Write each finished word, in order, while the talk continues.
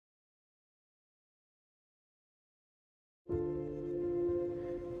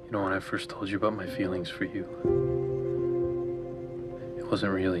You know, when I first told you about my feelings for you, it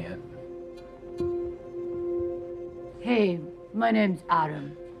wasn't real yet. Hey, my name's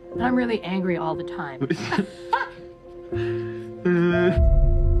Adam, and I'm really angry all the time.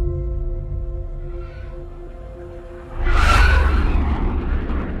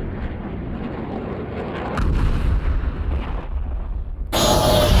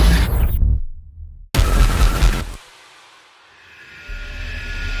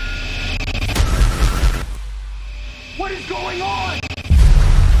 What is going on?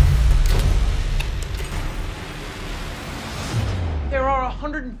 There are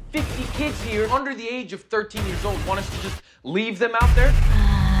 150 kids here under the age of 13 years old. Want us to just leave them out there?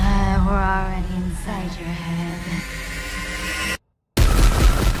 We're already inside your head.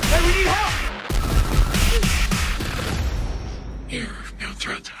 Hey, we need help! You're no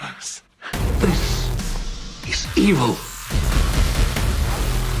threat to us. This is evil.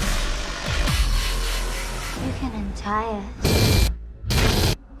 You can untie us.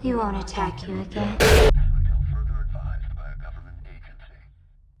 We won't attack you again.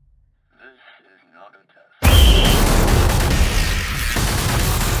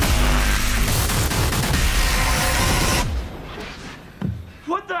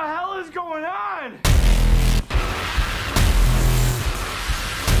 What the hell is going on?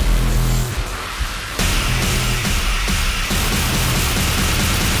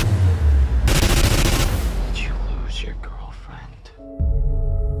 Did you lose your girlfriend?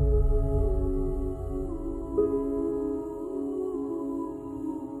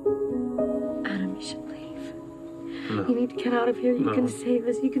 Adam, you should leave. No. You need to get out of here. You No. can save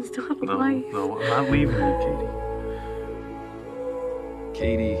us. You can still have a life. No, I'm not leaving you, Katie.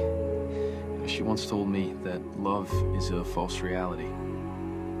 Katie, she once told me that love is a false reality.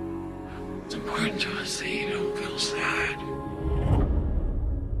 It's important to us that you don't feel sad.